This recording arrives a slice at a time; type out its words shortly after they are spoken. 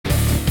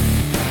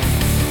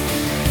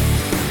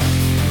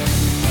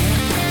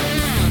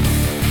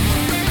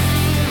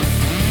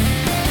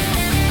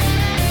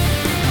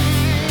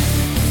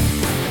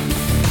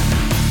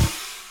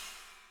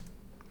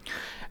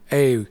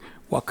Hey,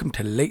 welcome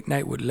to Late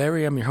Night with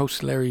Larry. I'm your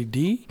host, Larry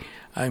D.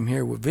 I'm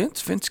here with Vince.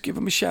 Vince, give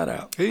him a shout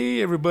out.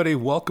 Hey, everybody,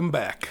 welcome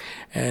back.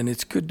 And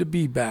it's good to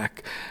be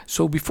back.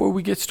 So before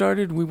we get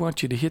started, we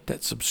want you to hit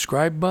that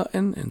subscribe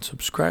button and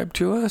subscribe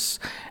to us.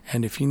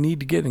 And if you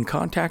need to get in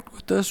contact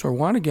with us or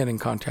want to get in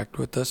contact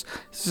with us,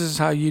 this is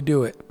how you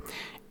do it.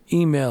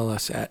 Email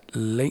us at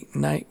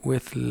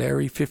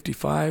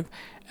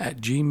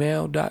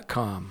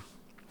latenightwithlarry55@gmail.com.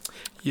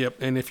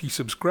 Yep, and if you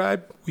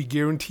subscribe, we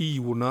guarantee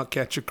you will not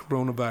catch a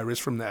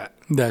coronavirus from that.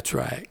 That's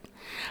right.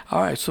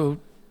 All right, so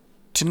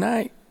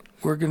tonight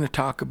we're going to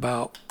talk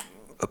about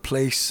a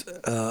place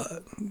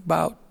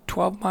about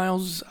 12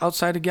 miles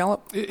outside of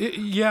Gallup.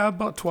 Yeah,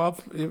 about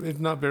 12. It's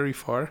not very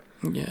far.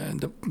 Yeah,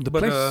 the But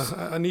place.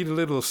 I need a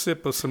little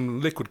sip of some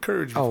liquid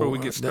courage before we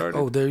get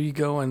started. There you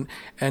go. And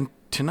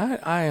tonight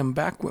I am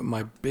back with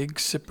my big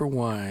sipper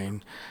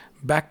wine.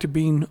 Back to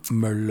being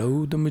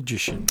Merlot the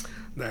Magician.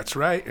 That's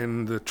right,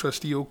 and the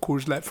trusty old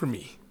Coors Light for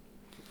me.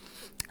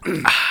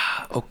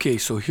 Okay,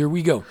 so here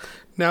we go.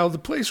 Now, the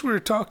place we're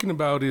talking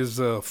about is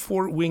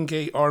Fort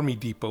Wingate Army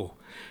Depot.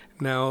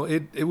 Now,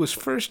 it was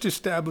first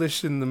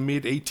established in the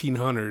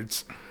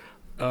mid-1800s.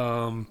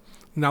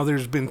 Now,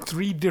 there's been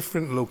 3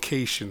 different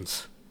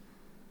locations.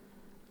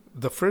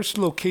 The first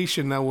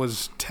location that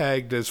was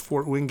tagged as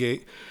Fort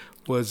Wingate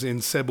was in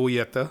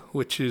Cebolleta,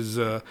 which is,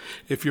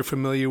 if you're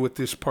familiar with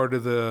this part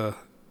of the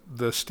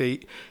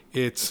state,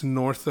 it's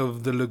north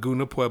of the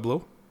Laguna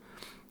Pueblo.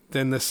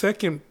 Then the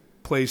second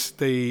place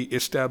they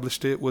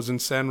established it was in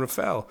San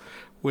Rafael,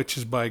 which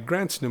is by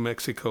Grants, New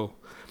Mexico.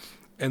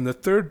 And the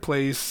third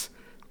place,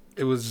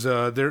 it was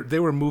they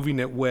were moving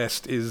it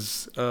west,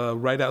 is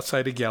right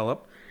outside of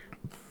Gallup.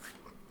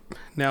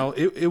 Now,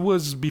 it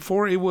was,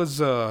 before it was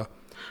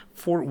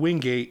Fort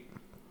Wingate,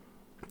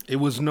 it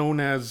was known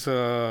as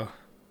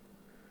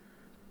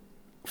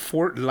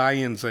Fort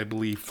Lyons, I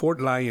believe. Fort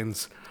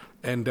Lyons.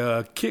 And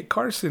Kit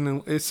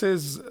Carson, it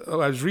says,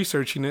 I was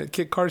researching it,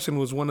 Kit Carson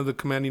was one of the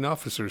commanding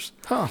officers.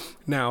 Huh.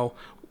 Now,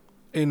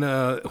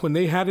 when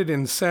they had it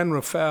in San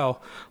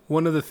Rafael,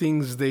 one of the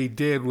things they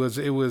did was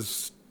it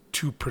was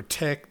to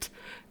protect,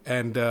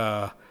 and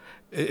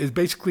it's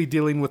basically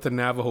dealing with the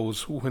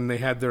Navajos when they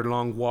had their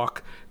long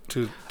walk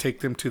to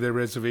take them to their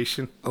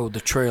reservation. Oh, the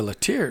Trail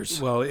of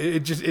Tears. Well, it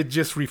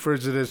just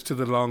refers it as to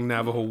the long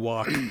Navajo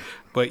walk.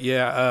 But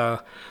yeah,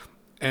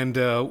 and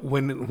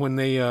when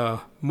they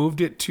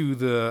moved it to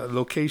the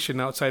location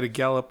outside of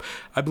Gallup,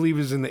 I believe it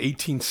was in the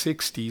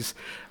 1860s,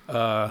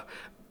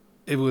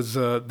 it was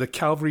the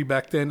cavalry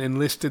back then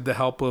enlisted the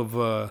help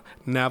of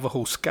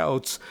Navajo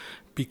scouts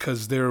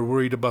because they were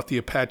worried about the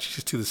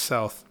Apaches to the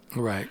south.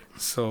 Right.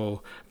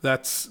 So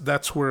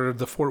that's where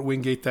the Fort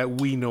Wingate that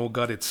we know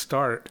got its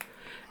start.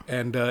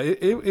 And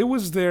it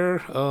was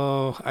there,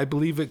 I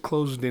believe it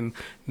closed in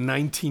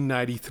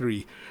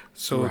 1993.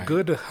 So Right. a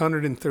good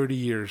 130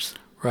 years.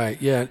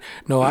 Right, yeah.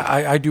 No,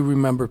 I do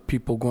remember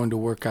people going to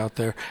work out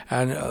there.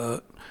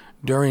 And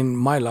during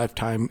my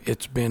lifetime,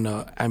 it's been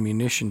an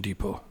ammunition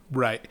depot.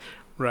 Right.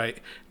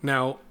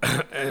 Now,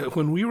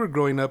 when we were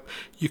growing up,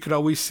 you could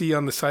always see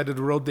on the side of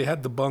the road, they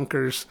had the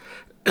bunkers.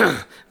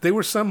 They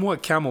were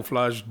somewhat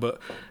camouflaged, but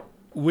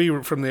we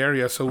were from the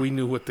area, so we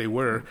knew what they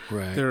were.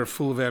 Right. They were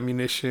full of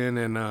ammunition.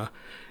 And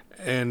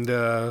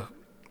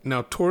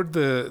now toward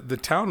the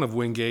town of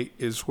Wingate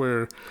is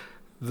where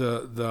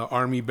the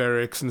army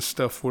barracks and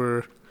stuff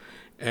were,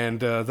 and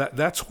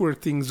that's where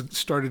things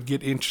started to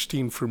get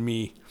interesting for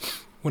me.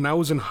 When I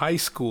was in high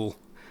school,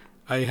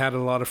 I had a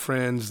lot of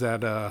friends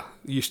that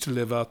used to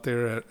live out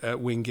there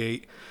at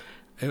Wingate.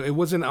 It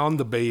wasn't on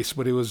the base,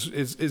 but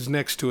it's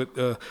next to it.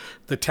 The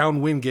town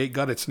Wingate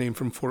got its name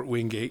from Fort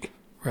Wingate.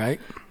 Right.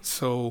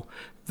 So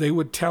they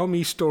would tell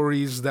me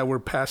stories that were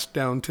passed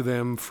down to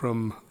them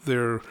from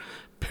their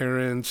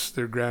parents,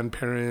 their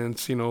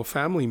grandparents,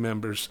 family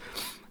members.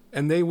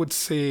 And they would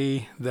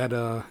say that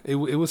it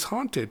was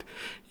haunted.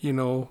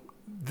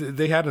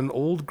 They had an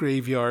old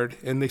graveyard,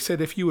 and they said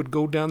if you would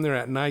go down there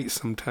at night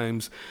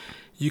sometimes,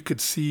 you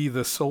could see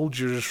the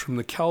soldiers from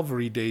the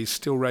cavalry days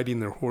still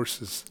riding their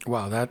horses.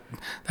 Wow,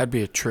 that'd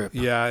be a trip.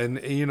 Yeah, and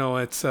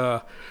it's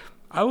I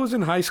was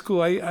in high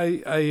school.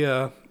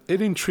 I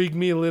it intrigued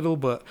me a little,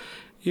 but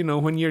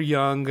when you're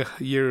young,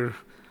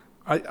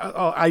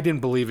 I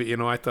didn't believe it.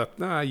 I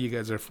thought, you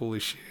guys are full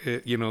of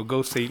shit.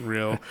 Ghosts ain't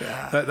real.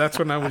 That's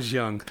when I was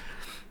young.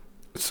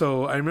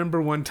 So I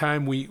remember one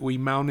time we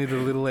mounted a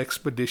little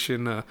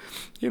expedition.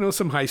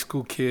 Some high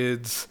school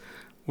kids.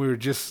 We were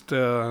just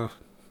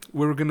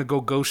we were gonna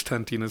go ghost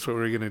hunting. Is what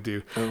we were gonna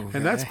do, Okay.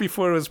 and that's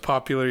before it was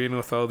popular.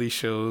 with all these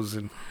shows,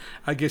 and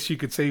I guess you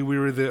could say we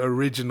were the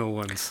original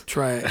ones.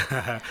 Try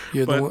it.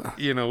 You're the one. But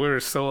we were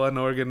so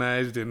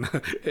unorganized, and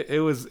it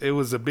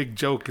was a big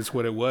joke, is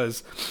what it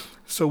was.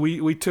 So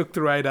we took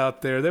the ride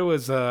out there. There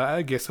was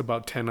I guess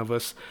about 10 of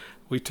us.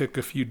 We took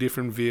a few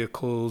different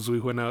vehicles. We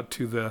went out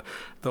to the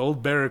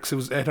old barracks.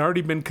 It had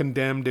already been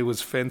condemned. It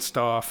was fenced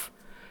off,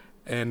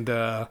 and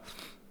I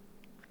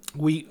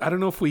don't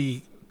know if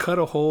we cut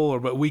a hole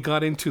but we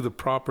got into the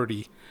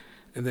property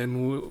And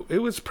then it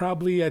was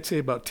probably, I'd say,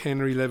 about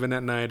 10 or 11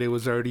 at night. It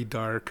was already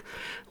dark.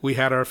 We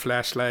had our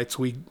flashlights.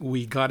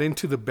 We got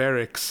into the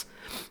barracks.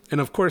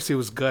 And, of course, it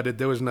was gutted.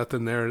 There was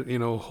nothing there,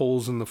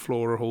 holes in the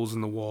floor, holes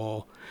in the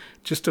wall.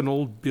 Just an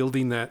old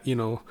building that,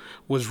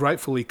 was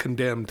rightfully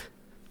condemned.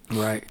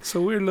 Right. So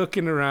we're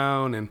looking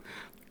around and,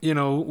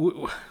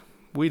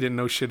 we didn't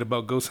know shit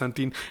about ghost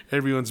hunting.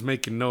 Everyone's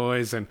making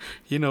noise and,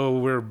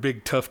 we're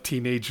big, tough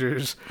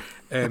teenagers.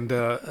 And,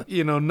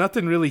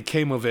 nothing really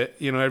came of it.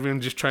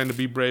 Everyone's just trying to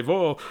be brave.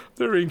 Oh,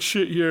 there ain't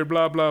shit here,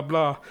 blah, blah,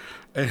 blah.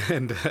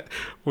 And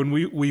when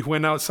we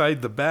went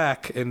outside the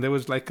back and there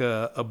was like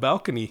a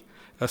balcony,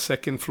 a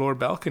second floor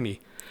balcony.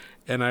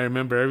 And I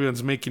remember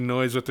everyone's making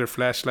noise with their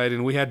flashlight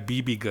and we had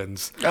BB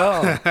guns.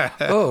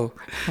 Oh.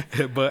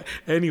 But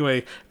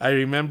anyway, I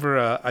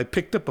remember I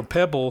picked up a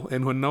pebble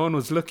and when no one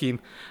was looking,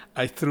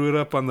 I threw it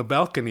up on the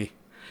balcony.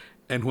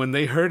 And when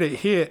they heard it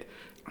hit,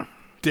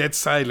 dead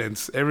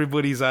silence.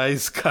 Everybody's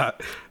eyes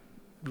got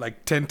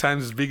like 10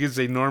 times as big as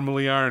they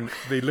normally are. And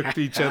they looked at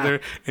each other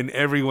and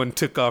everyone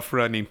took off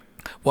running.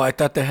 Well, I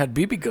thought they had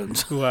BB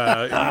guns.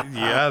 Well,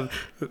 yeah.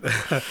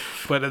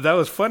 But that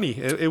was funny.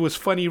 It was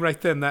funny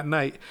right then that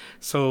night.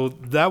 So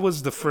that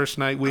was the first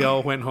night we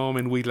all went home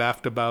and we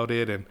laughed about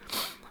it. And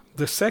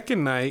the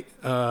second night,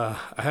 I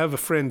have a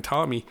friend,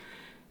 Tommy,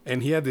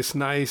 and he had this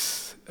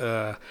nice,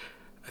 I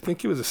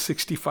think it was a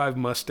 65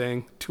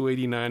 Mustang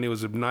 289. It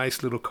was a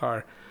nice little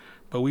car.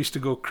 But we used to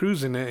go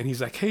cruising it, and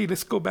he's like, hey,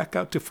 let's go back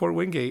out to Fort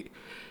Wingate.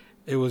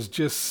 It was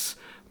just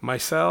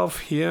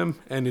myself, him,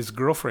 and his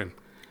girlfriend.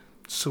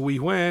 So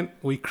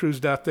we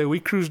cruised out there.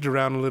 We cruised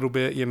around a little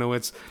bit.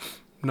 It's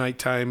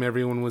nighttime.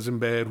 Everyone was in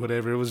bed,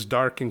 whatever. It was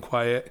dark and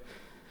quiet.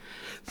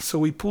 So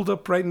we pulled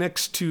up right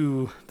next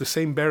to the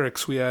same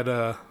barracks we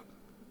had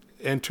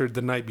entered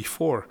the night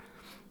before.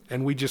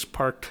 And we just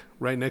parked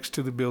right next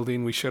to the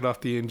building. We shut off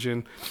the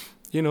engine.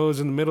 It was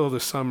in the middle of the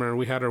summer.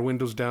 We had our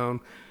windows down.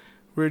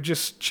 We were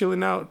just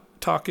chilling out,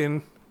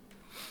 talking.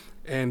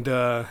 And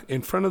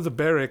in front of the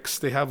barracks,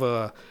 they have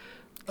a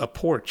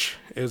porch.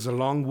 It was a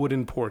long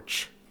wooden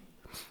porch.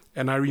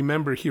 And I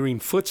remember hearing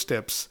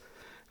footsteps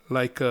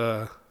like,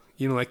 like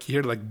you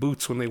hear like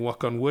boots when they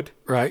walk on wood.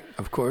 Right,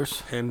 of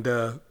course.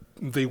 And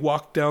they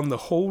walked down the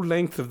whole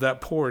length of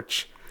that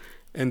porch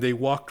and they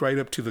walked right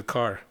up to the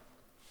car.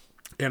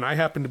 And I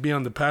happened to be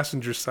on the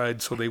passenger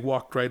side, so they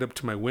walked right up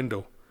to my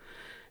window.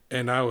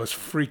 And I was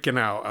freaking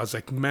out. I was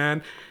like,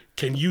 man,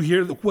 can you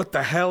hear what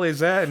the hell is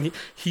that? And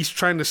he's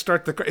trying to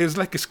start the car. It was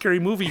like a scary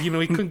movie. He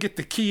couldn't get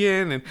the key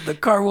in. And the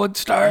car wouldn't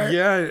start.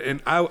 Yeah,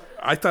 and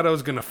I thought I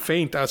was going to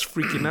faint. I was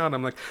freaking out.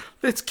 I'm like,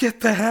 let's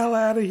get the hell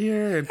out of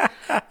here.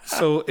 And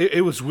so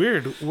it was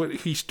weird.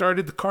 He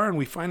started the car, and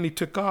we finally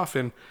took off.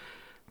 And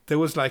there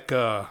was like,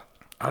 I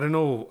don't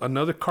know,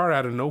 another car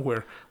out of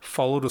nowhere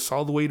followed us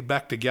all the way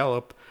back to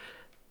Gallup.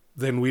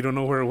 Then we don't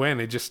know where it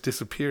went. It just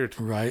disappeared.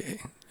 Right.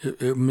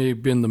 It may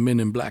have been the Men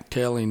in Black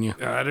tailing you.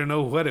 I don't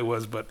know what it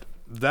was, but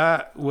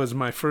that was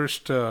my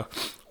first,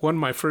 one of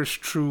my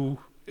first true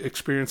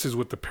experiences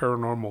with the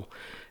paranormal.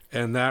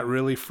 And that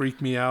really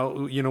freaked me out.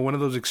 One of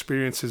those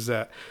experiences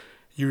that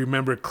you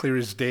remember clear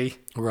as day.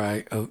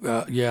 Right.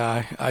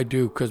 Yeah, I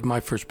do, because my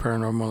first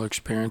paranormal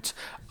experience,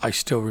 I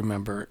still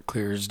remember it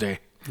clear as day.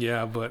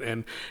 Yeah, but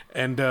and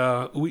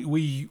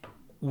we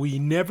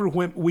never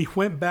went. We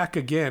went back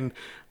again,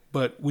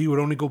 but we would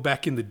only go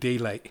back in the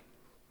daylight.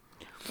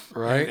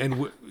 Right.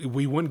 And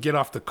we wouldn't get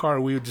off the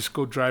car. We would just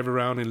go drive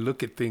around and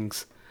look at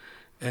things.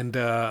 And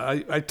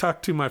I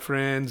talked to my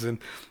friends, and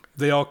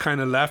they all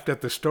kind of laughed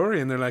at the story.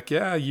 And they're like,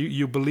 yeah,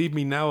 you believe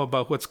me now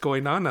about what's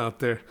going on out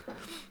there.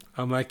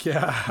 I'm like,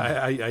 yeah,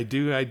 I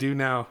do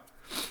now.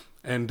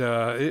 And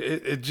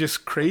it's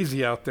just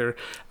crazy out there.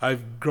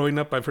 Growing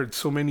up, I've heard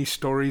so many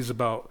stories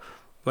about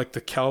like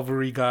the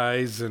Calvary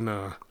guys. And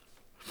I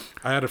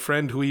had a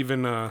friend who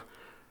even,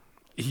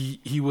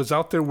 he was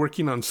out there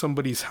working on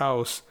somebody's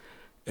house.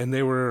 And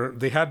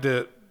they had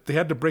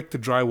to break the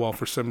drywall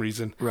for some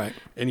reason. Right.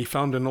 And he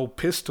found an old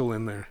pistol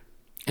in there.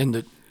 In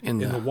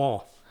the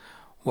wall.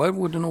 What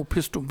would an old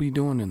pistol be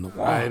doing in the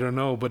wall? I don't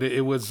know, but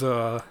it was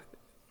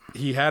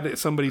he had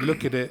somebody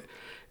look at it.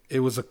 It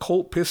was a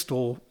Colt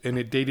pistol, and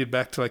it dated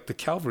back to like the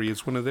Cavalry.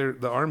 It's one of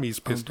the Army's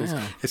pistols.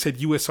 Oh, it said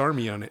U.S.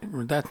 Army on it.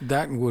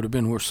 That would have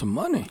been worth some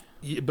money.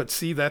 Yeah, but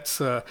see, that's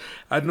I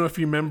don't know if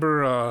you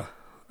remember.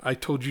 I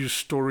told you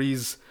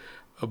stories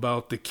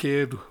about the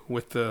kid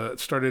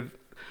started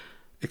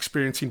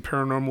experiencing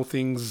paranormal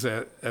things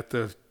at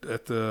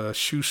the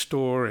shoe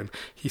store, and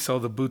he saw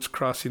the boots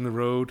crossing the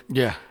road.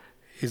 Yeah.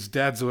 His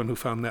dad's the one who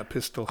found that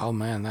pistol. Oh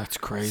man, that's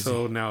crazy.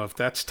 So now if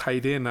that's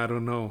tied in, I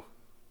don't know.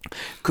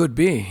 Could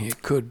be.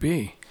 It could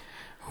be.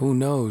 Who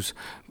knows?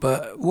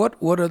 But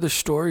what other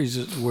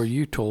stories were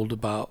you told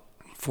about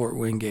Fort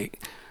Wingate?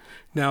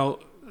 Now,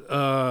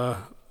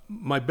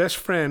 my best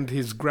friend,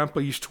 his grandpa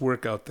used to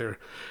work out there.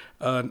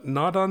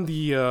 Not around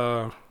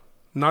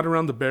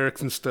the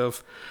barracks and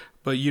stuff,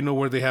 but you know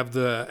where they have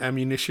the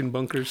ammunition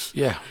bunkers?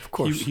 Yeah, of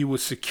course. He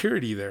was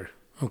security there.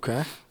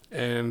 Okay.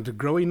 And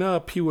growing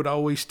up, he would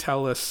always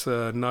tell us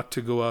not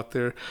to go out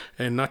there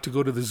and not to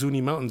go to the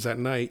Zuni Mountains at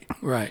night.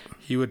 Right.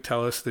 He would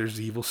tell us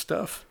there's evil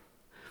stuff.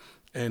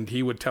 And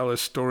he would tell us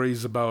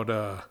stories about,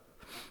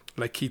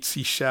 like he'd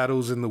see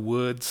shadows in the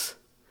woods.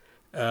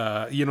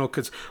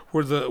 Because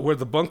where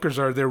the bunkers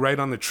are, they're right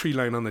on the tree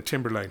line, on the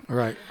timber line.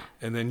 Right.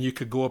 And then you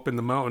could go up in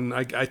the mountain.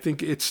 I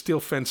think it's still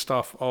fenced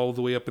off all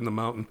the way up in the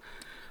mountain.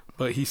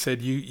 But he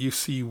said you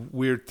see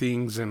weird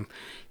things. And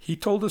he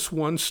told us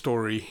one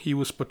story. He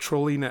was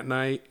patrolling at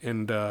night,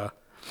 and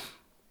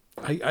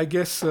I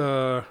guess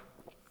they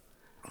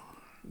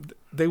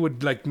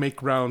would like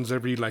make rounds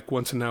every like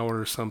once an hour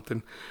or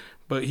something.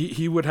 But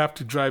he would have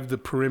to drive the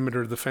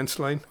perimeter of the fence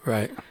line.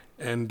 Right.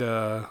 And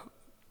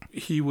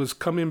he was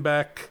coming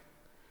back.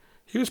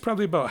 He was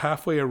probably about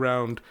halfway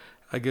around.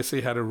 I guess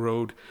they had a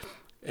road.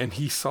 And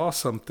he saw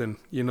something,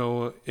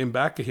 in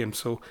back of him.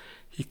 So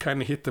he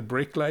kind of hit the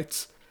brake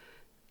lights.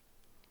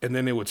 And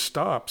then it would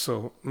stop.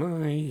 So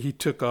he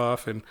took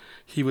off, and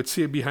he would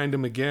see it behind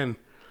him again.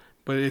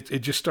 But it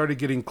just started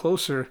getting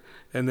closer.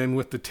 And then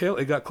with the tail,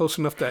 it got close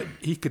enough that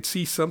he could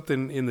see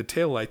something in the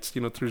taillights,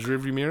 through his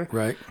rearview mirror.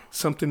 Right.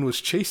 Something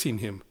was chasing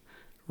him,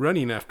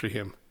 running after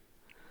him.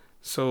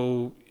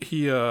 So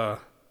he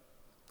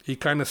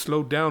kind of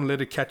slowed down, let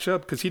it catch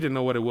up, because he didn't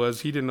know what it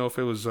was. He didn't know if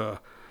it was, I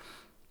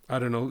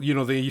don't know.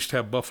 They used to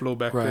have buffalo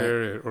back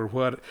there or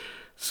what.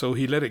 So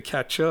he let it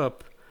catch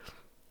up,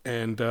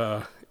 and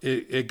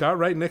it got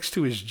right next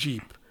to his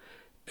Jeep.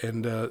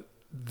 And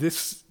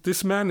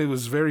this man, it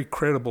was very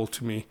credible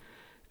to me.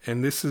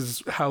 And this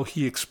is how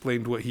he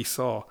explained what he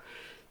saw.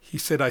 He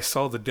said, I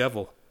saw the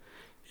devil.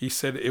 He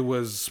said it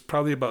was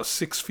probably about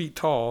 6 feet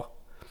tall.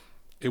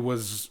 It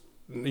was,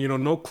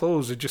 no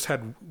clothes. It just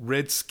had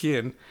red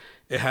skin.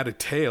 It had a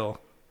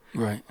tail.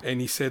 Right.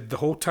 And he said the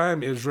whole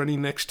time it was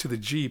running next to the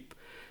Jeep,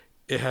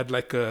 it had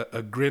like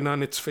a grin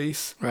on its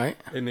face. Right.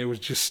 And it was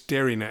just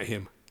staring at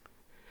him.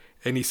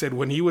 And he said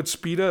when he would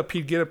speed up,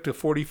 he'd get up to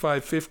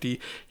 45,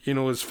 50,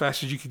 as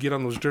fast as you could get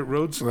on those dirt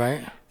roads.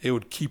 Right. It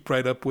would keep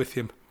right up with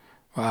him.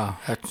 Wow.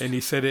 And he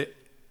said it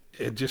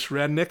just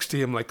ran next to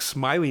him, like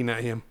smiling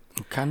at him.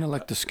 Kind of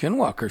like the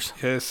Skinwalkers.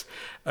 Yes,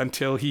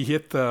 until he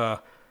hit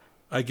the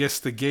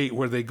gate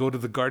where they go to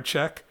the guard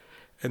shack,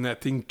 and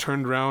that thing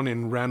turned around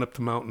and ran up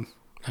the mountain.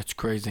 That's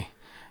crazy.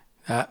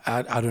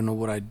 I don't know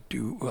what I'd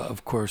do.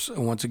 Of course,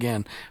 once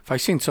again, if I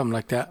seen something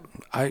like that,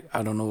 I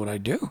don't know what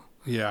I'd do.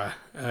 Yeah,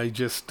 I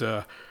just,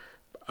 I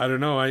don't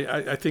know.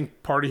 I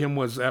think part of him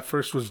was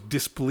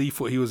disbelief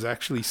what he was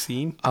actually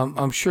seeing.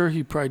 I'm sure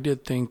he probably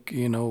did think,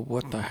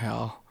 what the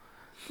hell?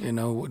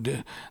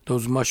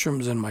 Those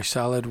mushrooms in my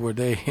salad, were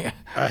they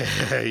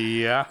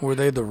yeah. Were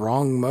they the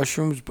wrong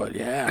mushrooms? But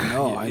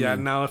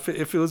now if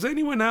it was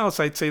anyone else,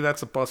 I'd say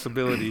that's a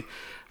possibility.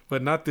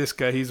 But not this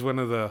guy. He's one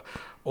of the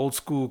old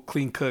school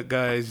clean cut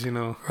guys,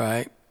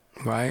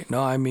 Right.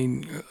 No, I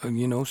mean,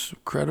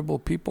 credible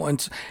people.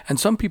 And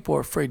some people are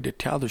afraid to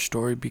tell their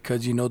story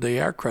because, they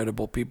are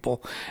credible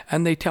people.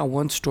 And they tell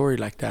one story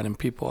like that and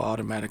people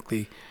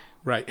automatically...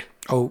 Right.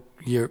 Oh,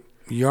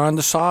 you're on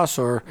the sauce,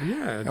 or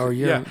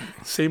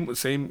same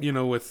with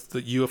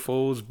the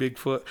UFOs,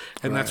 Bigfoot,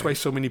 and that's why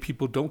so many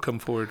people don't come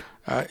forward.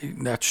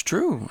 That's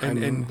true.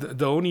 And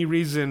the only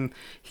reason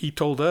he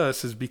told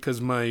us is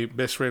because my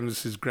best friend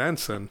was his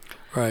grandson.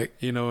 Right.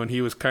 And he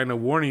was kind of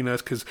warning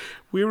us because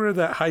we were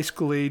that high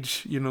school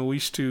age. We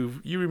used to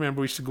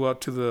go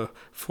out to the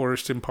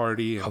forest and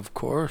party. Of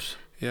course.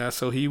 Yeah.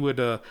 So he would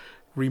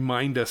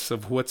remind us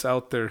of what's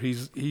out there.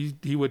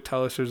 He would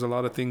tell us there's a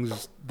lot of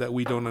things that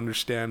we don't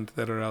understand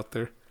that are out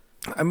there.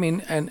 I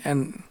mean,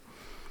 and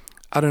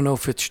I don't know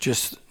if it's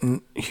just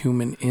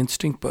human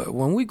instinct, but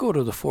when we go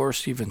to the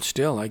forest, even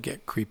still, I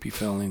get creepy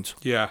feelings.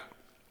 Yeah.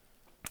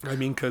 I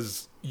mean,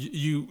 because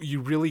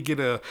you really get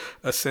a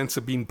sense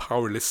of being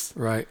powerless.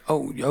 Right.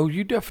 Oh,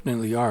 you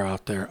definitely are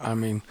out there. I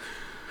mean,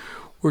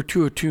 we're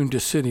too attuned to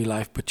city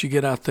life, but you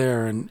get out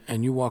there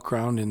and you walk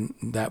around in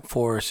that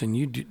forest and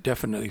you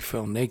definitely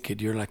feel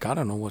naked. You're like, I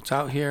don't know what's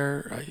out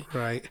here.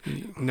 Right.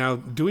 Now,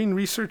 doing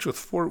research with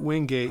Fort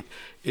Wingate,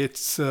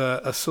 it's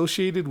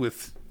associated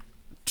with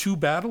 2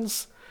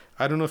 battles.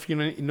 I don't know if you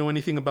know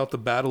anything about the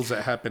battles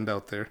that happened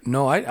out there.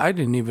 No, I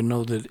didn't even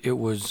know that it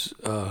was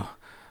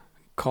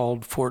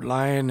called Fort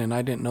Lyon, and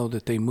I didn't know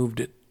that they moved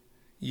it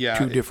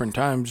 2 different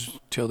times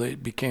till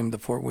it became the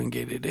Fort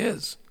Wingate it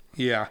is.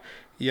 Yeah.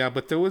 Yeah,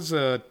 but there was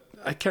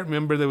I can't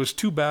remember. There was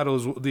 2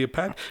 battles,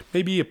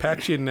 maybe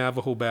Apache and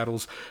Navajo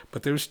battles,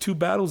 but there was 2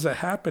 battles that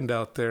happened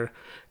out there,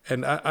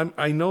 and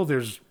I know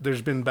there's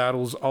been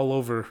battles all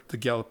over the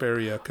Gallup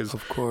area because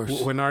of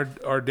course when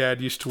our dad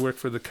used to work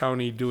for the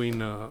county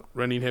doing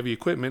running heavy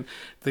equipment,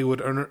 they would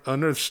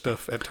unearth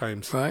stuff at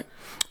times. Right.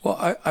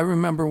 Well, I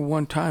remember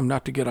one time,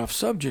 not to get off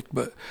subject,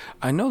 but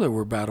I know there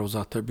were battles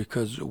out there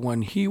because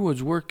when he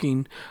was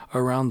working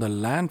around the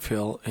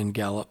landfill in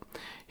Gallup,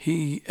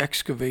 he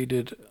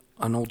excavated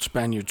an old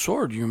Spaniard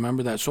sword. You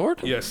remember that sword?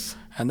 Yes.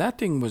 And that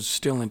thing was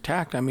still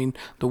intact. I mean,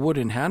 the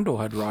wooden handle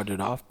had rotted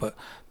off, but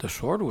the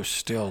sword was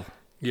still...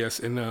 Yes,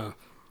 and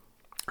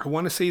I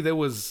want to say there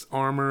was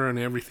armor and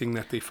everything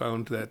that they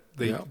found that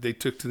they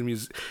took to the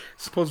museum.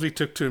 Supposedly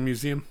took to a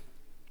museum.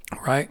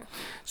 Right.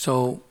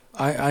 So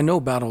I know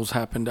battles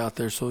happened out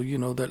there. So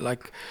that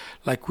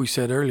like we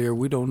said earlier,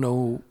 we don't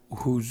know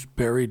who's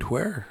buried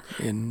where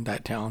in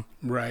that town.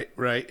 Right.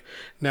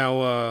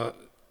 Now,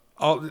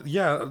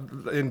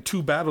 in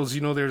two battles,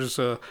 there's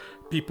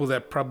people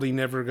that probably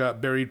never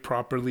got buried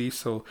properly.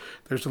 So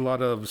there's a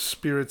lot of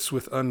spirits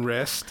with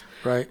unrest.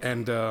 Right.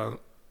 And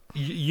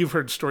you've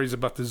heard stories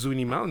about the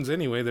Zuni Mountains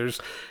anyway. There's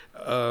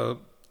a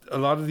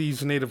lot of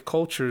these native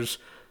cultures.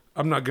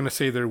 I'm not going to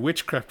say they're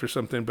witchcraft or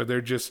something, but they're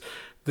just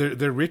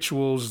their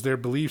rituals, their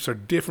beliefs are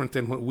different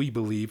than what we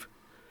believe.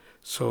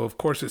 So, of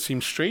course, it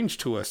seems strange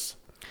to us.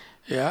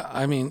 Yeah,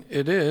 I mean,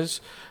 it is.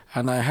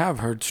 And I have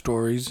heard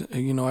stories.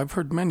 I've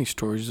heard many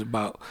stories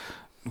about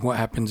what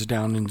happens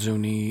down in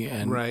Zuni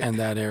and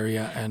that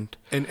area.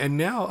 And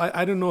now,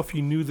 I don't know if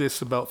you knew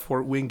this about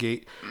Fort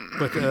Wingate,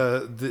 but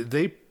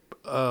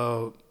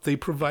they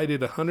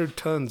provided 100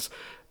 tons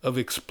of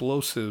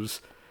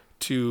explosives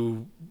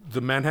to the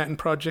Manhattan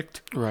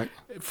Project, right,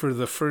 for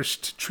the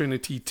first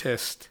Trinity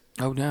test.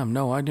 Oh, damn.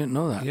 No, I didn't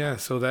know that. Yeah,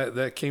 so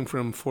that came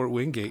from Fort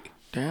Wingate.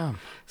 Damn.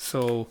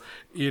 So,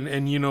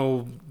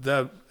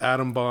 the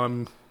atom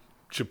bomb,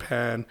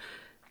 Japan,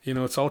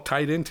 it's all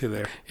tied into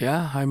there.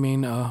 Yeah, I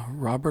mean,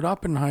 Robert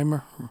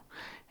Oppenheimer,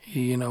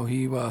 he's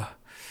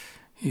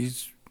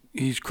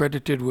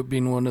credited with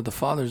being one of the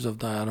fathers of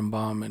the atom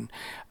bomb, and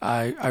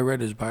I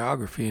read his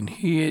biography, and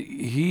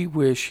he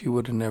wished he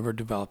would have never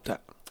developed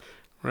that.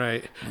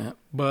 Right. Yeah.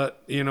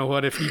 But you know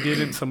what? If he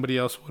didn't, somebody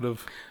else would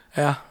have.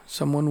 Yeah,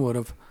 someone would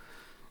have.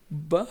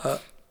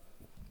 But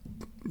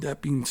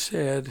that being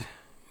said,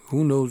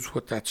 who knows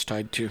what that's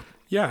tied to?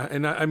 Yeah,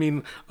 and I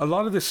mean, a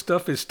lot of this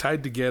stuff is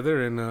tied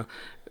together, and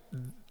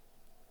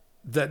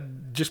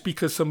that just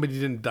because somebody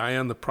didn't die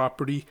on the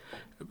property,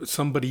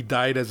 somebody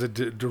died as a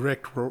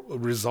direct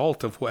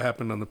result of what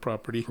happened on the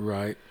property.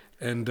 Right.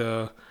 And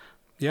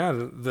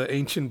the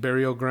ancient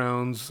burial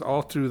grounds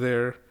all through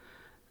there.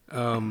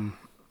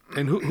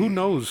 And who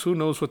knows? Who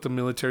knows what the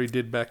military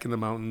did back in the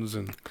mountains,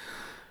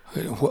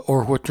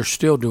 or what they're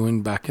still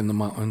doing back in the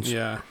mountains.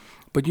 Yeah.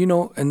 But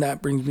and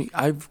that brings me.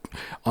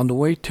 On the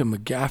way to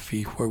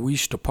McGaffey, where we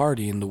used to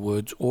party in the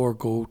woods or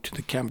go to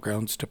the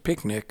campgrounds to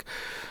picnic.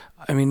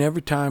 I mean,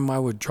 every time I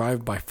would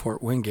drive by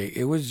Fort Wingate,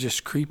 it was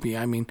just creepy.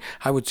 I mean,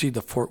 I would see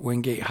the Fort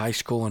Wingate High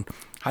School, and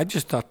I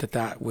just thought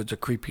that was a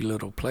creepy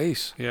little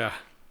place. Yeah.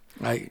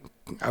 I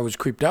was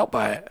creeped out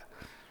by it.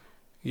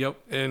 Yep,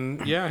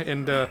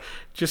 and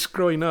just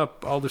growing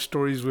up, all the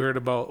stories we heard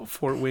about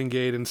Fort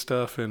Wingate and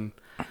stuff, and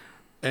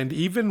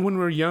even when we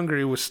were younger,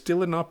 it was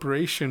still in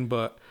operation,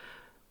 but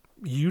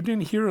you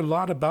didn't hear a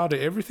lot about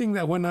it. Everything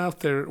that went on out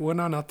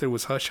there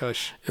was hush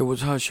hush. It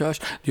was hush hush.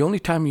 The only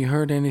time you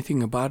heard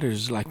anything about it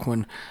is like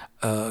when,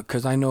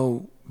 because I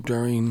know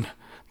during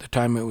the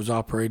time it was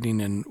operating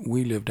and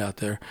we lived out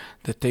there,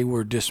 that they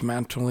were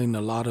dismantling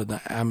a lot of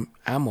the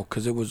ammo,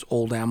 because it was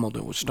old ammo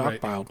that was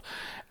stockpiled. Right.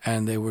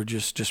 And they were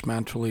just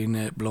dismantling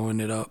it, blowing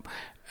it up.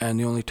 And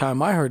the only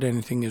time I heard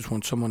anything is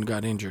when someone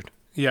got injured.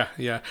 Yeah.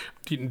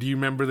 Do you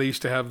remember they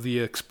used to have the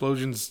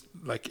explosions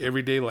like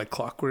every day, like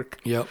clockwork?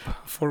 Yep.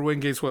 Fort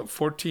Wingate's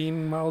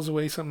 14 miles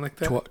away, something like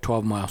that?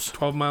 12 miles.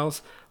 12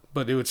 miles,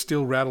 but it would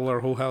still rattle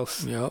our whole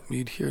house. Yep,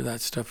 you'd hear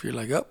that stuff. You're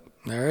like, oh,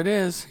 there it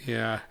is.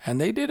 Yeah.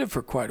 And they did it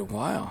for quite a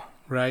while.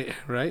 Right.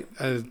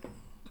 I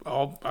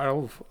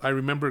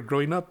remember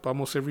growing up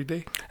almost every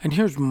day. And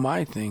here's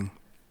my thing.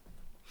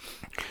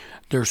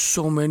 There's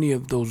so many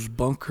of those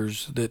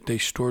bunkers that they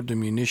stored the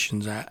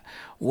munitions at.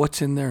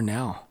 What's in there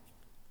now?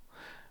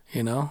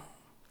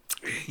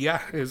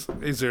 Yeah. Is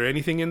there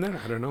anything in there?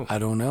 I don't know. I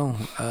don't know.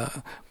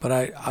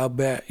 But I'll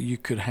bet you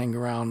could hang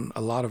around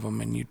a lot of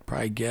them and you'd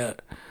probably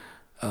get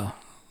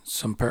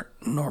some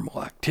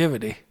paranormal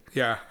activity.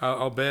 Yeah,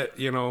 I'll bet,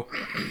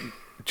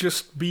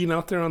 just being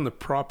out there on the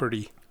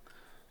property,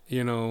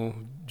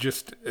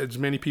 just as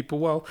many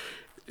people,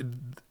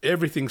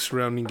 everything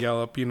surrounding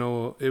Gallup,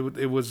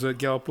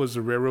 Gallup was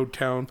a railroad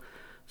town,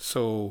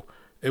 so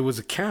it was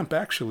a camp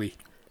actually.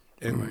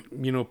 And,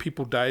 right.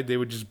 People died, they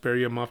would just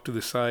bury them off to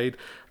the side.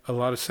 A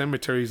lot of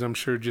cemeteries, I'm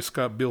sure, just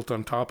got built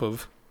on top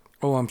of.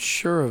 Oh, I'm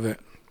sure of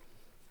it.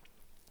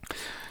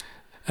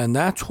 And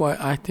that's why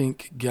I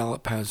think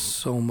Gallup has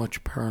so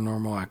much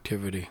paranormal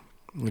activity.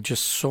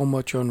 Just so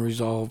much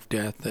unresolved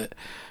death that,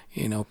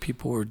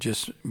 people were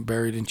just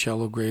buried in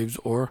shallow graves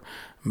or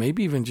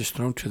maybe even just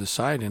thrown to the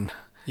side and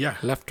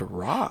left to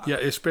rot. Yeah,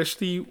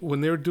 especially when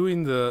they were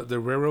doing the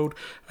railroad,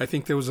 I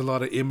think there was a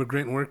lot of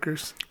immigrant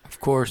workers. Of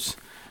course.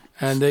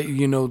 And they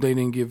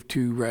didn't give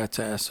two rats'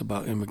 ass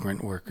about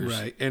immigrant workers.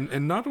 Right.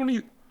 And not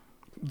only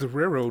the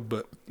railroad,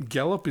 but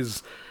Gallup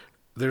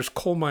there's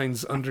coal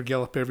mines under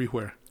Gallup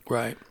everywhere.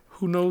 Right.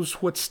 Who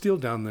knows what's still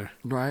down there?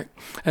 Right.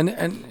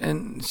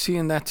 And see,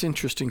 and that's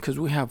interesting because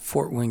we have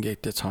Fort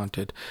Wingate that's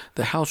haunted.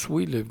 The house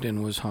we lived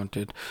in was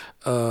haunted.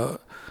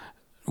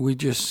 We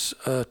just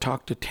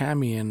talked to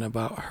Tammy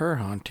about her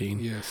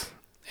haunting. Yes.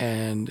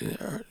 and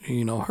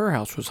her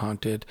house was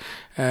haunted,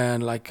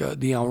 and like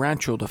the El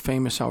Rancho, the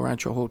famous El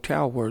Rancho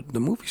Hotel where the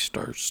movie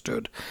stars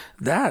stood,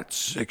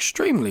 that's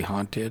extremely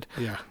haunted.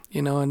 Yeah.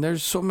 And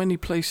there's so many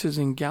places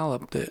in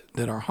Gallup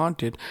that are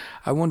haunted.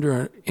 I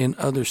wonder in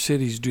other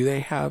cities, do they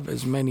have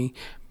as many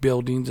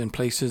buildings and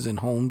places and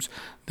homes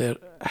that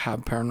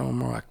have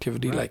paranormal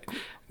activity like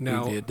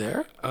now, we did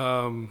there?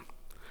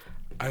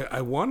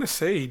 I want to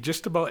say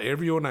just about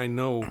everyone I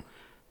know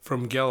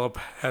from Gallup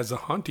has a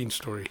haunting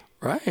story.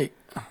 Right.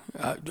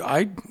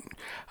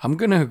 I'm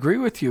going to agree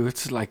with you.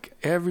 It's like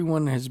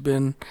everyone has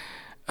been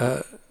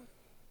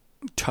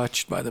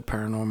touched by the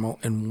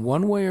paranormal in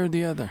one way or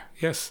the other.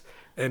 Yes.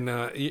 And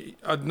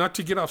not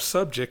to get off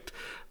subject,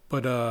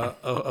 but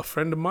a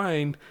friend of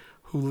mine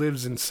who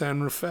lives in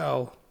San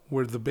Rafael,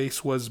 where the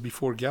base was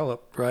before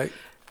Gallup. Right.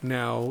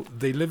 Now,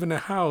 they live in a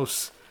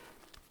house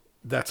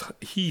that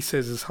he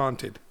says is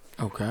haunted.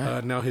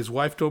 Okay. Now, his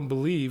wife don't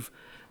believe.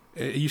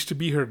 It used to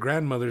be her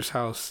grandmother's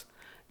house.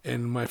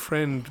 And my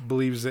friend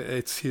believes that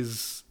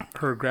it's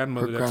her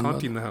grandmother that's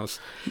haunting the house.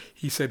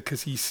 He said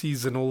because he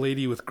sees an old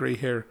lady with gray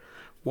hair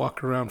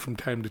walk around from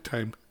time to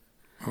time.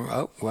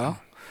 Oh, well.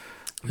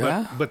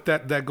 Yeah. But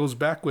that goes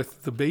back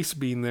with the base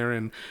being there,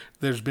 and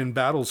there's been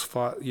battles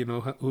fought.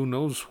 Who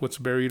knows what's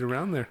buried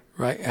around there?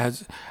 Right.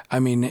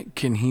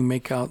 Can he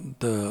make out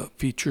the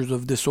features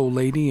of this old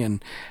lady,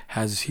 and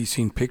has he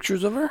seen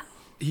pictures of her?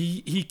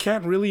 He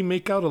can't really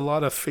make out a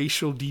lot of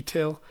facial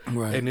detail,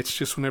 right? And it's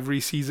just whenever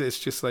he sees it, it's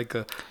just like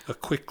a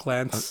quick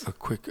glance. A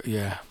quick,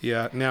 yeah.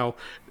 Yeah. Now,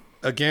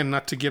 again,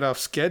 not to get off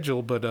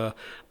schedule, but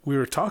we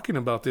were talking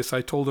about this.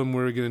 I told him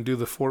we were going to do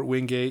the Fort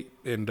Wingate,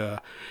 and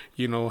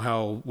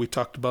how we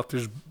talked about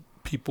there's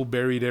people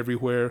buried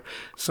everywhere.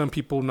 Some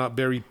people not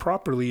buried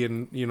properly,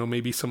 and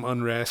maybe some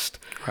unrest.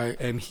 Right.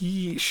 And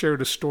he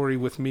shared a story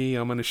with me.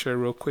 I'm going to share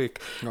real quick.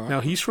 Right.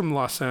 Now he's from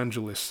Los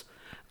Angeles.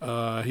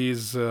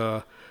 His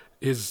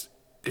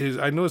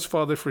I know his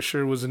father for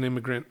sure was an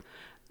immigrant.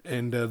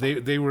 And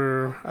they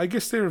were, I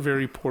guess they were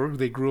very poor.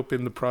 They grew up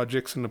in the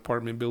projects and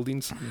apartment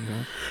buildings.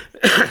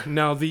 Mm-hmm.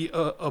 Now, the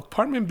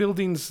apartment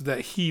buildings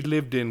that he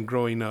lived in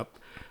growing up,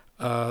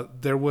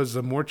 there was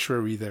a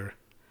mortuary there.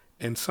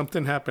 And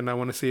something happened. I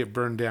want to say it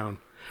burned down.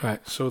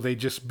 Right. So they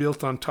just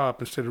built on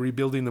top. Instead of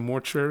rebuilding the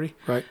mortuary,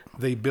 right,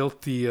 they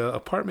built the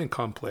apartment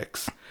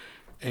complex.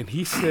 And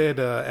he said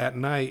at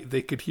night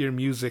they could hear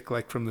music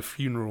like from the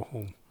funeral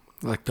home.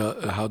 Like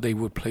how they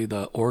would play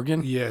the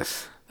organ?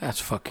 Yes. That's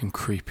fucking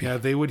creepy. Yeah,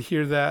 they would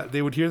hear that.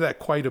 They would hear that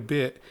quite a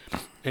bit.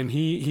 And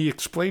he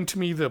explained to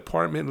me the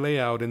apartment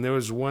layout, and there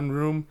was one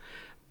room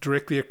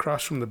directly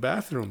across from the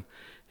bathroom.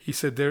 He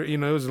said it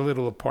was a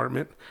little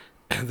apartment.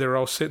 They're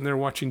all sitting there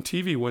watching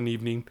TV one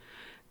evening,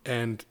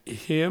 and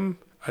him,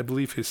 I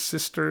believe his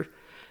sister,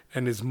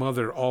 and his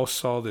mother all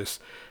saw this.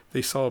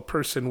 They saw a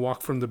person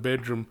walk from the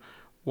bedroom,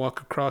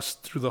 walk across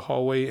through the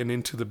hallway and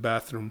into the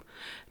bathroom.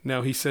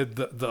 Now, he said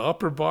the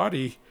upper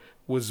body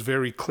was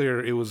very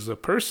clear. It was a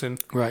person.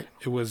 Right.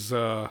 It was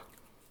not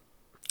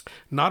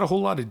a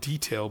whole lot of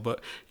detail, but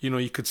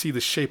you could see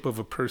the shape of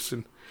a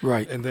person.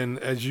 Right. And then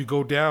as you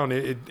go down,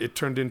 it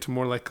turned into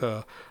more like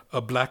a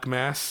black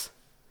mass,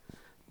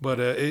 but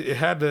it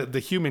had the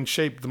human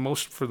shape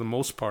for the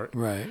most part.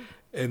 Right.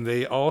 And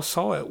they all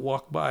saw it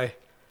walk by,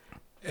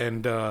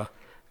 and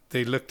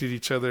they looked at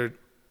each other.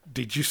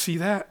 Did you see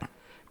that?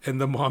 And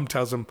the mom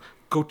tells him,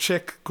 go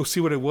see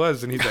what it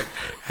was. And he's like,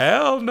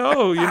 hell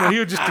no. He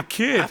was just a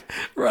kid.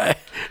 Right.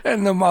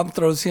 And the mom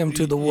throws him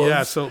to the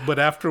wolves. Yeah, but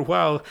after a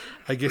while,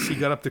 I guess he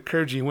got up the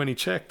courage. And when he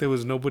checked, there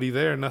was nobody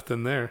there,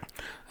 nothing there.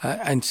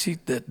 And see,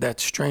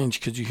 that's strange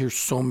because you hear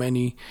so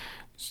many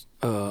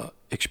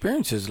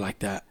experiences like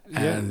that.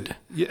 And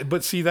yeah,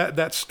 but see,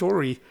 that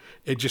story,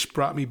 it just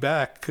brought me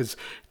back. Because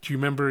do you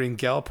remember in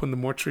Gallup when the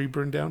mortuary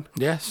burned down?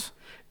 Yes.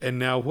 And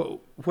now,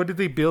 what did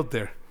they build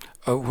there?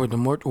 Where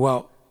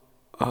the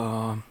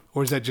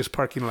or is that just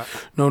parking lot?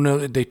 No,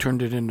 they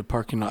turned it into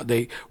parking lot.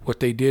 What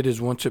they did is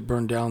once it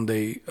burned down,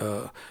 they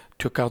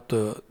took out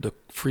the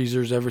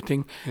freezers,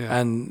 everything,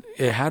 and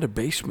it had a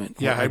basement.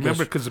 Yeah, I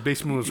remember because the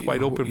basement was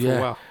wide open for a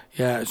while.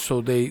 Yeah,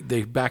 so they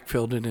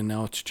backfilled it, and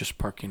now it's just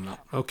parking lot.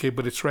 Okay,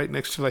 but it's right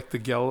next to like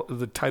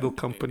the title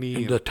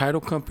company. The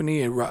title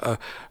company,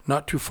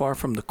 not too far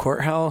from the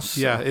courthouse.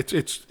 Yeah,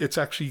 it's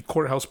actually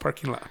courthouse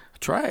parking lot.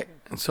 That's right.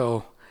 And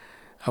so,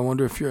 I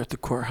wonder if you're at the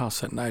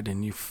courthouse at night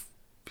and you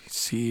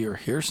see or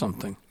hear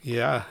something.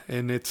 Yeah,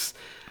 and it's,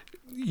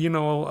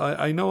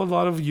 I know a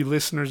lot of you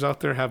listeners out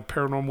there have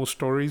paranormal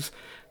stories.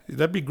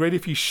 That'd be great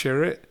if you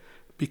share it,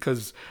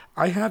 because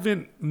I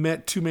haven't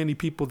met too many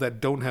people that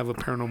don't have a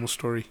paranormal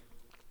story.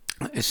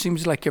 It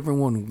seems like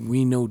everyone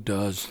we know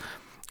does,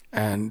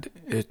 and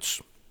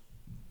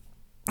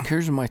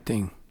here's my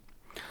thing.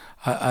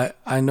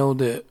 I know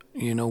that,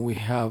 we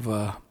have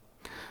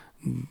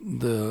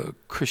the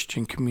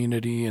Christian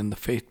community and the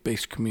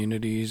faith-based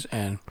communities,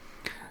 and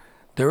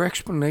their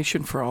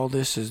explanation for all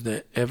this is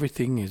that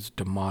everything is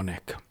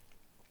demonic.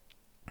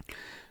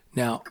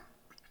 Now,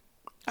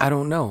 I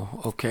don't know,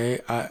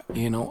 okay? I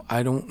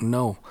don't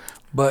know.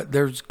 But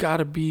there's got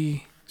to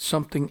be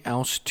something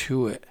else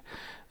to it.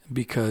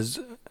 because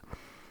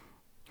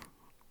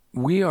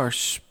we are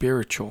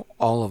spiritual,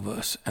 all of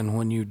us, and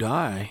when you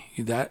die,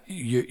 that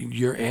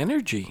your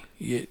energy,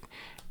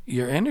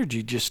 your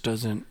energy just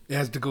doesn't. It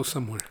has to go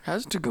somewhere.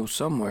 Has to go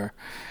somewhere,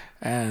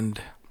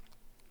 and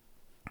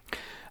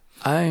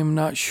I'm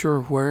not sure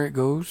where it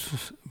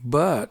goes,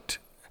 but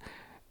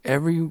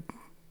every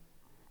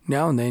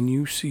now and then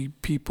you see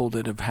people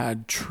that have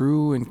had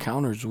true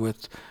encounters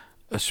with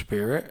a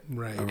spirit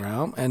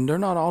around, and they're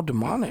not all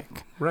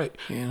demonic. Right.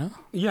 You know?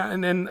 Yeah,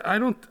 and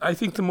I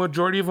think the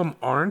majority of them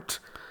aren't,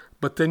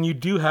 but then you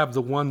do have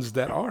the ones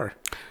that are.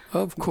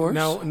 Of course.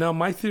 Now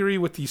my theory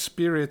with these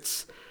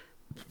spirits,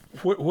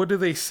 what do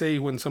they say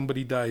when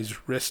somebody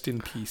dies? Rest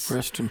in peace.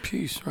 Rest in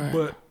peace, right.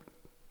 But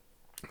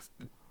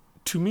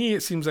to me,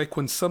 it seems like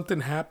when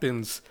something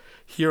happens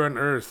here on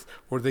Earth,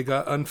 or they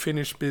got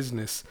unfinished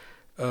business,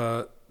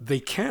 they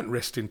can't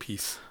rest in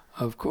peace.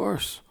 Of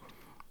course.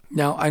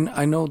 Now,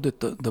 I know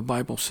that the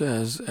Bible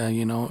says,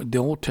 the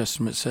Old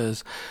Testament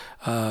says,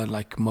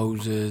 like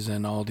Moses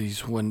and all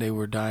these, when they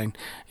were dying,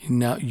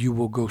 now you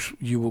will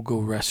go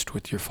rest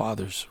with your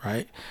fathers,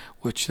 right?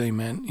 Which they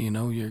meant,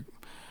 and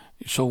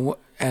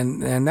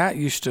that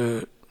used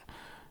to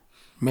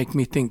make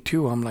me think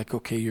too. I'm like,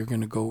 okay, you're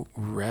going to go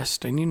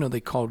rest. And they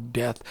called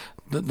death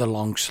the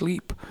long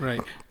sleep.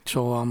 Right.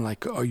 So I'm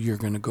like, oh, you're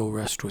going to go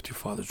rest with your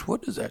fathers.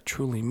 What does that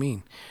truly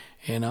mean?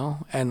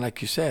 And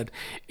like you said,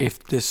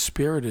 if this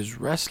spirit is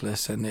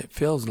restless and it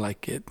feels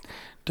like it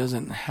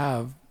doesn't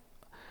have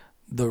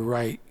the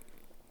right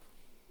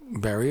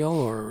burial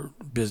or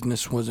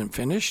business wasn't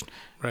finished,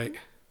 right,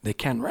 they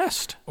can't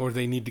rest. Or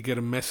they need to get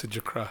a message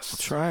across.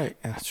 That's right.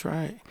 That's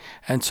right.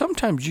 And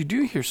sometimes you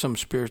do hear some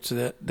spirits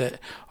that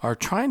are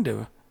trying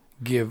to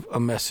give a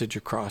message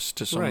across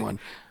to someone.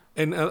 Right.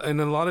 And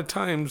a lot of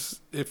times,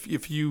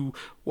 if you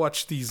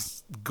watch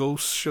these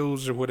ghost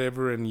shows or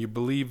whatever, and you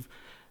believe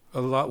a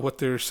lot what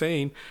they're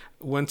saying,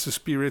 once the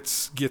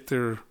spirits get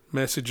their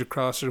message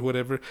across or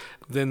whatever,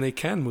 then they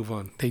can move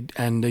on.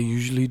 They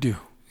usually do.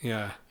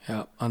 Yeah.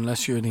 Yeah,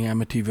 unless you're the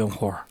Amityville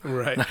Horror.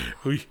 Right.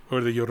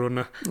 Or the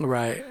Llorona.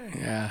 Right,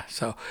 yeah.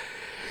 So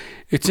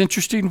it's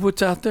interesting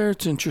what's out there.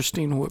 It's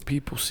interesting what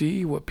people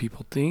see, what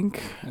people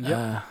think.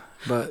 Yeah.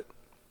 But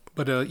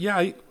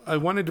I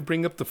wanted to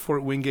bring up the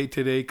Fort Wingate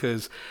today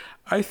because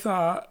I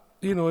thought,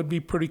 it'd be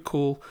pretty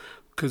cool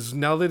because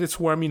now that it's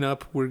warming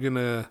up,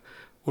 we'll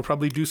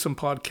probably do some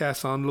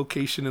podcasts on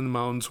location in the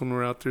mountains when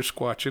we're out there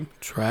squatching.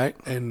 That's right.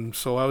 And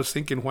so I was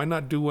thinking, why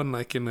not do one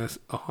like in a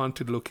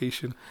haunted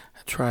location?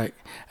 That's right.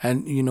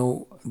 And,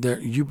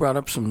 you brought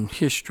up some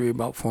history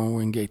about Fort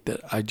Wingate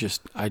that I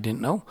didn't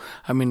know.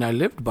 I mean, I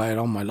lived by it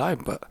all my life,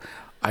 but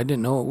I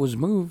didn't know it was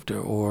moved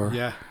or...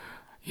 Yeah.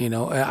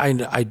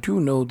 I do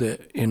know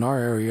that in our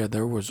area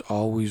there was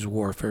always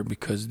warfare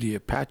because the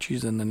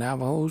Apaches and the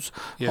Navajos,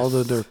 yes,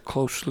 although they're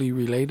closely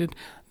related,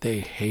 they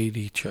hate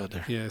each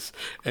other. Yes,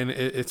 and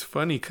it's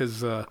funny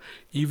because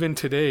even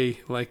today,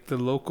 like the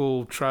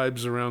local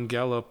tribes around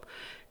Gallup,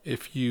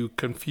 if you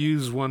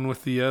confuse one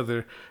with the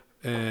other,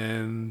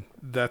 and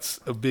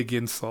that's a big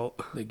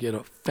insult. They get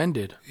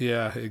offended.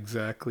 Yeah,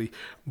 exactly.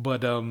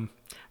 But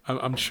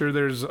I'm sure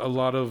there's a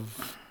lot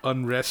of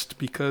unrest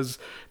because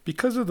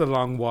of the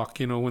long walk,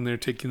 when they're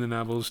taking the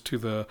Navajos to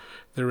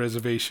their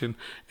reservation.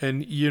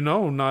 And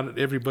not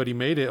everybody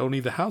made it, only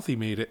the healthy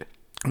made it.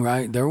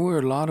 Right. There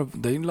were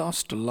they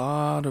lost a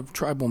lot of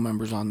tribal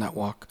members on that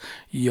walk.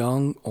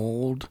 Young,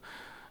 old,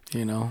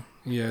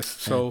 Yes.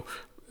 So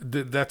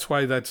that's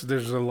why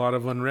there's a lot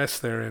of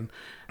unrest there.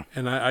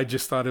 And I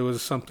just thought it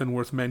was something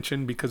worth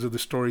mentioning because of the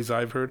stories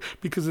I've heard,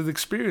 because of the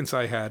experience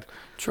I had.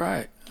 That's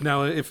right.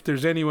 Now, if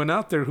there's anyone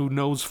out there who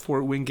knows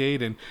Fort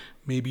Wingate and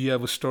maybe you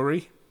have a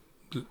story,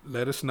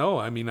 let us know.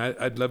 I mean,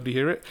 I'd love to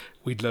hear it.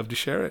 We'd love to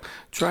share it.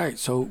 That's right.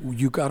 So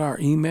you got our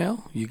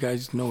email. You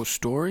guys know a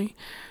story.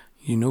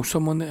 You know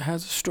someone that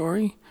has a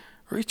story.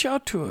 Reach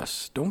out to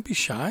us. Don't be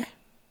shy.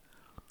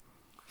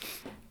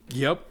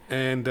 Yep.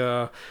 And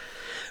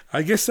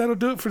I guess that'll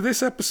do it for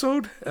this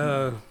episode.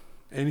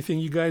 Anything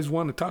you guys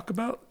want to talk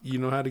about, you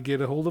know how to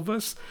get a hold of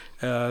us.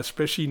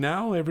 Especially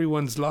now,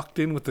 everyone's locked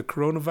in with the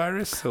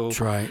coronavirus. So that's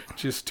right.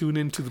 Just tune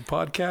into the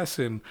podcast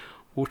and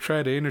we'll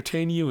try to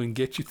entertain you and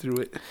get you through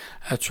it.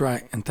 That's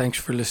right. And thanks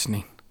for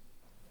listening.